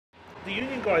the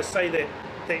union guys say that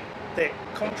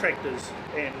contractors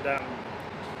and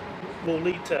will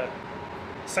lead to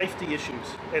safety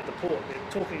issues at the port. They're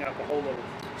talking up a whole lot of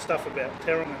stuff about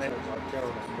terrorism and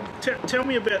that. Tell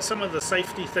me about some of the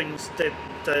safety things that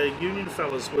the union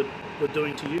fellas were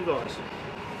doing to you guys.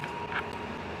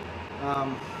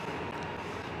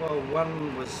 Well,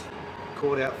 one was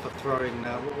caught out for throwing,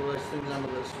 what were those things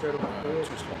under the straddle?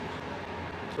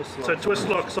 Twist locks. So twist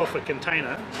locks off a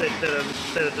container that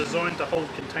are designed to hold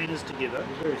containers together.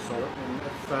 Very solid, and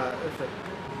if it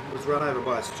was run over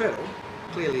by a straddle,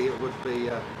 clearly it would be,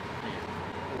 the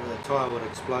tyre would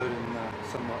explode and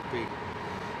somewhat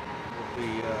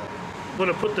Would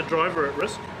it put the driver at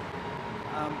risk?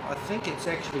 I think it's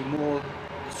actually more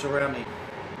the surrounding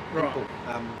people.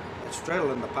 A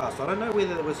straddle in the past, I don't know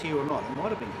whether it was here or not, it might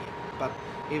have been here, but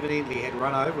evidently had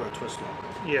run over a twist lock.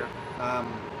 Yeah.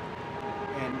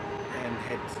 And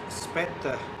had spat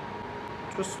the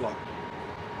twist lock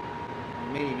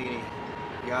many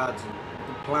yards and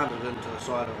planted it into the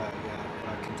side of a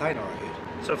container, I heard.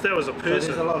 So if that was a person... So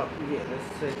there's a lot of,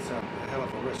 that's a hell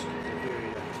of a risk.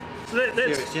 It's a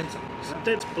very serious incident.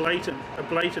 That's a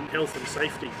blatant health and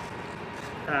safety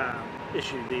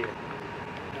issue there.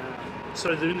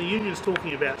 So when the union's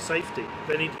talking about safety,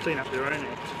 they need to clean up their own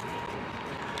act.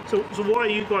 So why are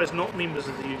you guys not members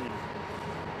of the union?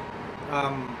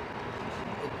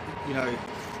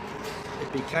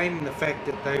 It became the fact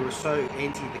that they were so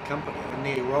anti the company, and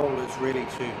their role is really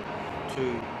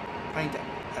to paint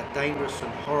a dangerous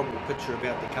and horrible picture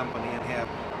about the company and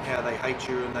how they hate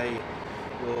you and they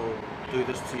will do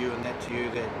this to you and that to you.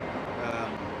 That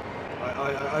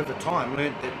I over time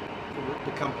learnt that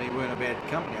the company weren't a bad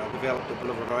company. I developed a bit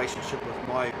of a relationship with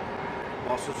my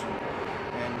bosses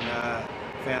and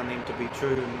found them to be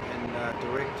true and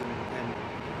direct, and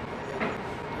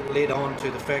it led on to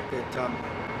the fact that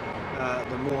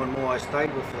the more and more I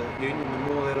stayed with the union,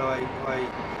 the more that I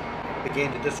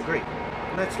began to disagree.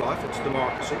 And that's life, it's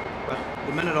democracy. But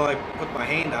the minute I put my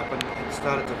hand up and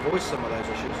started to voice some of those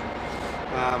issues,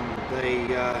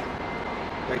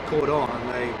 they caught on, and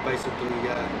they basically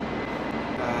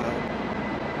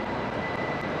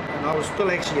and I was still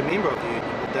actually a member of the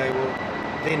union, but they were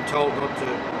then told not to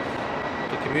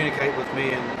communicate with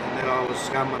me, and that I was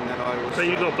scum, and that I was... So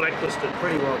you got blacklisted?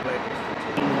 Pretty well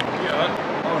blacklisted. Yeah, I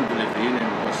don't believe the union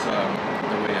was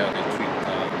the way how they've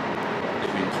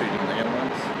been treating the young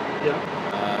ones. Yeah.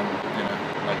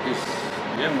 Like this,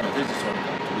 the young ones, they just want to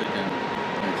come to work and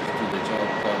just do their job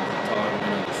part of the time,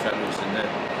 the shadows and that.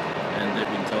 And they've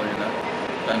been told,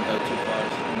 don't go too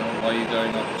fast, why are you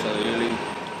going up so early?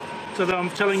 So I'm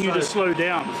telling you to slow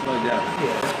down. Slow down.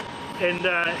 Yeah. And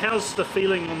how's the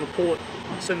feeling on the port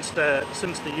since the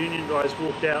union guys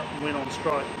walked out and went on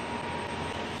strike?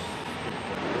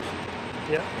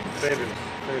 Yeah. Fabulous.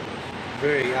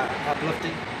 Very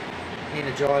uplifting,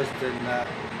 energised and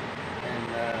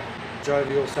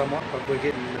jovial somewhat, but we're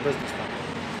getting the business done.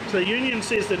 So the union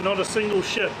says that not a single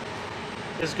ship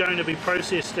is going to be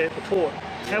processed at the port.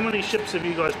 How many ships have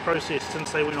you guys processed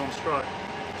since they went on strike?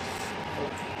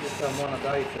 We've done one a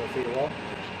day for a fair while.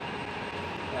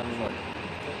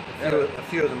 A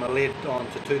few of them are led on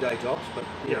to 2-day jobs, but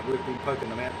we've been poking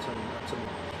them out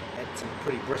at some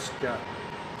pretty brisk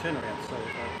turnarounds. So I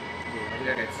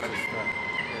think that's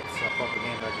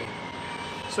propaganda again.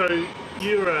 So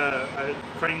you're a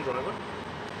crane driver.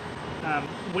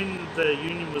 When the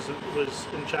union was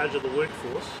in charge of the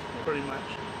workforce, pretty much,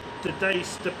 did they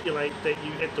stipulate that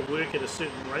you had to work at a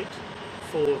certain rate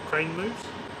for crane moves?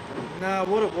 No,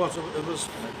 what it was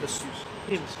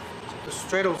the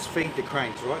straddles feed the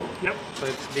cranes, right? Yep. So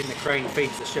then the crane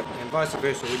feeds the ship, and vice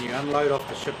versa. When you unload off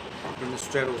the ship, then the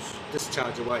straddles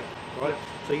discharge away, right? Yep.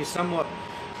 So you're somewhat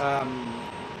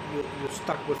you're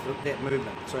stuck with that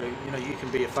movement. So you can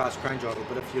be a fast crane driver,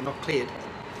 but if you're not cleared,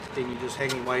 then you're just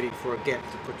hanging waiting for a gap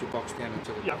to put your box down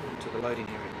into the loading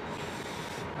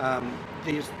area.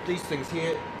 These things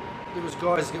here, there was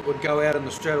guys that would go out in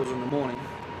the straddles in the morning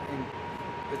and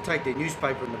they'd take their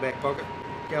newspaper in the back pocket,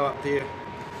 go up there,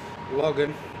 log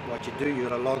in. What you do, you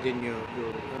got to log in you've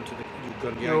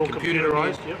got your own computer,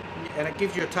 computerized, yep. And it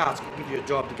gives you a task, it gives you a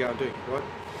job to go and do, right?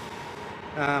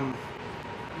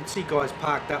 You'd see guys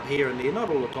parked up here and there, not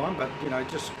all the time, but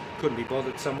just couldn't be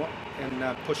bothered somewhat, and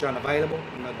push unavailable,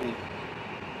 and they'd be,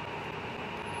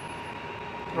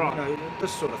 right.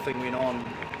 This sort of thing went on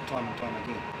time and time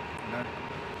again,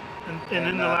 And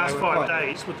in the last 5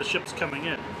 days, with the ships coming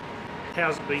in,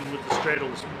 how's it been with the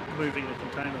straddles moving the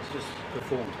containers? Just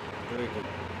performed very good.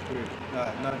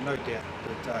 No doubt.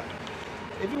 But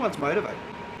everyone's motivated.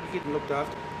 We're getting looked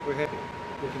after. We're happy.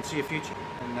 We can see a future.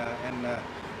 And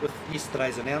with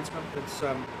yesterday's announcement,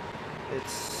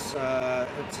 it's a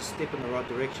step in the right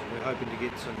direction. We're hoping to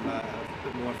get some a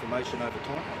bit more information over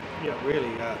time. Yeah.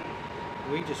 Really,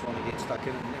 we just want to get stuck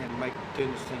in and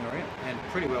turn this thing around, and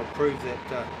pretty well prove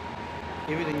that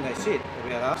everything they said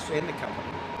about us and the company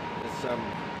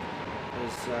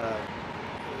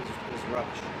is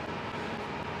rubbish.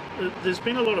 There's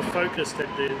been a lot of focus that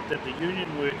the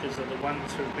union workers are the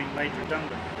ones who've been made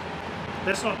redundant.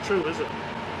 That's not true, is it?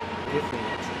 Definitely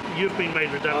not true. You've been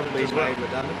made redundant I've been as well. made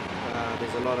redundant.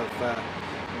 There's a lot of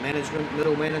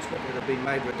middle management that have been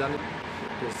made redundant.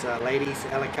 There's ladies,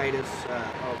 allocators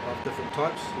of different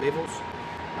types, levels.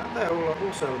 They're all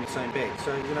also in the same bag.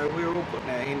 So, you know, we're all putting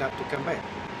our hand up to come back.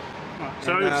 Right. And,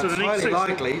 So the it's next highly 6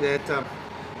 likely that,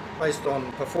 based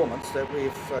on performance, that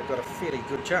we've got a fairly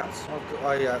good chance.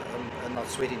 I am not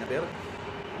sweating about it.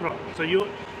 Right. So you're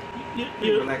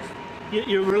Relaxed.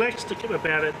 relaxed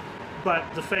about it, but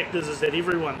the fact is that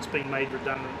everyone's been made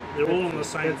redundant. They're all in the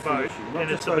same That's the boat, issue. Not and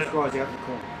just it's those about. guys out in the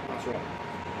corner. That's right.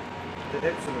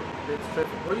 Absolutely. That's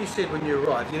perfect. What you said when you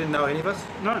arrived, you didn't know any of us?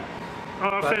 No. I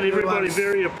But found everybody everyone's-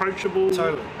 very approachable.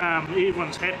 Totally.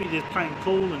 Everyone's happy. They're playing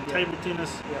pool and table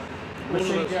tennis. Yeah. All of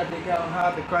Machines us. out there going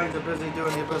hard, the cranes are busy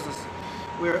doing their business.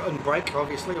 We're on break,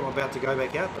 obviously. I'm about to go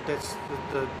back out, but that's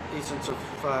the essence of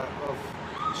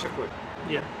shift work.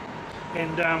 Yeah.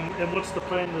 And what's the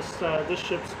plan? This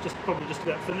ship's probably just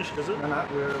about finished, is it?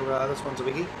 No, this one's a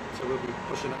biggie, so we'll be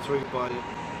pushing it through by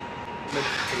mid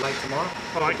to late tomorrow.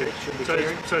 Oh, okay. Should be So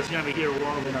clearing. it's going to be here a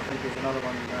while And then then. I think there's another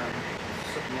one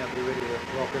sitting out there ready to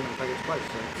rock in and take its place.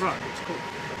 So Right. it's cool.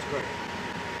 That's great.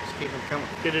 Just keep them coming.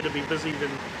 Better to be busy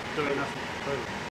than doing nothing. Totally.